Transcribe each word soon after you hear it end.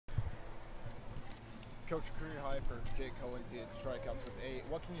Coach, career high for Jake Hohensee at strikeouts with 8.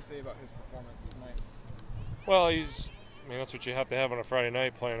 What can you say about his performance tonight? Well, I mean, that's what you have to have on a Friday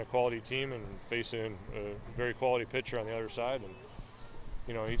night, playing a quality team and facing a very quality pitcher on the other side. And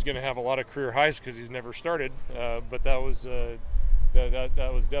you know, he's going to have a lot of career highs because he's never started. But that was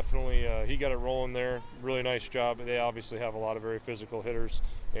that was definitely he got it rolling there. Really nice job. They obviously have a lot of very physical hitters,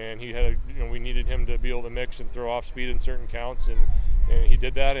 and he had we needed him to be able to mix and throw off speed in certain counts, and he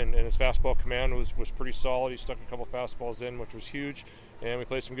did that. And his fastball command was pretty solid. He stuck a couple fastballs in, which was huge, and we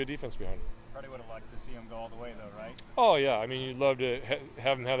played some good defense behind him. Probably would have liked to see him go all the way, though, right? Oh yeah, I mean, you'd love to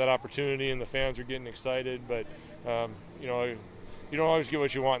have him have that opportunity, and the fans are getting excited. But you know, you don't always get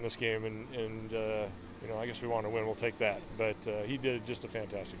what you want in this game, and you know, I guess we want to win. We'll take that. But he did just a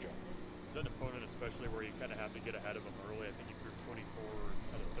fantastic job. Is that an opponent, especially where you kind of have to get ahead of him early? I think you threw 24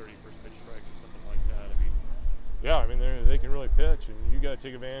 out of 30 first pitch strikes or something like that. I mean, yeah, I mean, they can really pitch, and you got to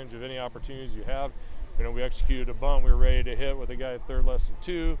take advantage of any opportunities you have. You know, we executed a bunt. We were ready to hit with a guy at third, less than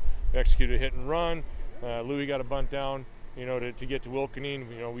 2. We executed a hit and run. Louis got a bunt down, you know, to get to Wilkening.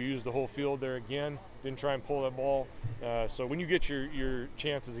 You know, we used the whole field there again. Didn't try and pull that ball. So when you get your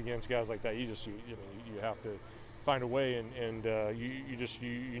chances against guys like that, you have to find a way, and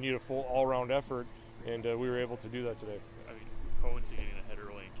you need a full all-around effort, and we were able to do that today. I mean, Hohensee getting ahead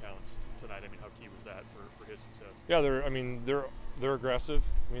early in counts tonight. I mean, how key was that for his success? Yeah, they're aggressive.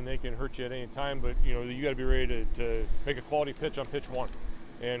 I mean, they can hurt you at any time, but you know, you got to be ready to make a quality pitch on pitch 1.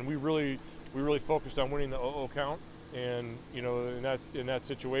 And we really focused on winning the 0-0 count. And you know, in that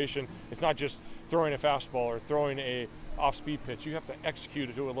situation, it's not just throwing a fastball or throwing a off-speed pitch. You have to execute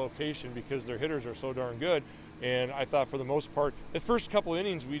it to a location because their hitters are so darn good. And I thought for the most part, the first couple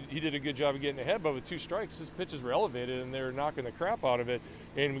innings, he did a good job of getting ahead, but with 2 strikes, his pitches were elevated and they were knocking the crap out of it.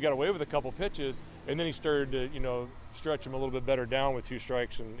 And we got away with a couple pitches, and then he started to, you know, stretch him a little bit better down with 2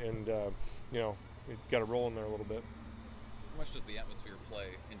 strikes, and you know, it got it rolling there a little bit. How much does the atmosphere play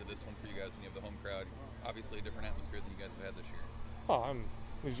into this one for you guys when you have the home crowd? Obviously a different atmosphere than you guys have had this year. Oh,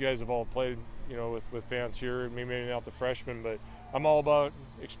 these guys have all played, you know, with fans here, maybe not the freshmen, but I'm all about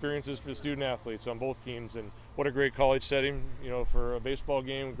experiences for the student athletes on both teams. And what a great college setting, you know, for a baseball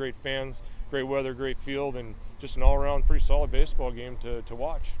game, great fans, great weather, great field, and just an all-around pretty solid baseball game to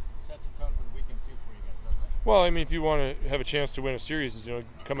watch. Sets the tone for the weekend too for you guys, doesn't it? Well, I mean, if you want to have a chance to win a series, you know,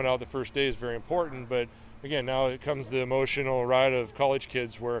 coming out the first day is very important, but again, now it comes the emotional ride of college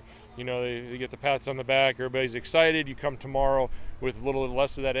kids where, you know, they get the pats on the back, everybody's excited. You come tomorrow with a little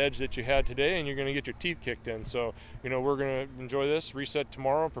less of that edge that you had today, and you're going to get your teeth kicked in. So, you know, we're going to enjoy this, reset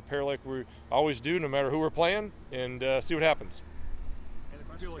tomorrow, prepare like we always do, no matter who we're playing, and see what happens.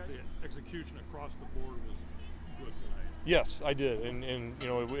 I feel like the execution across the board was good tonight. Yes, I did, and you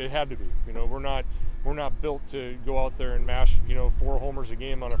know, it had to be. You know, we're not built to go out there and mash, you know, 4 homers a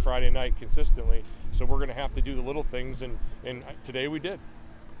game on a Friday night consistently. So we're going to have to do the little things, and today we did.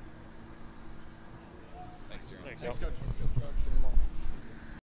 Thanks, Darin. thanks. Thanks, Coach.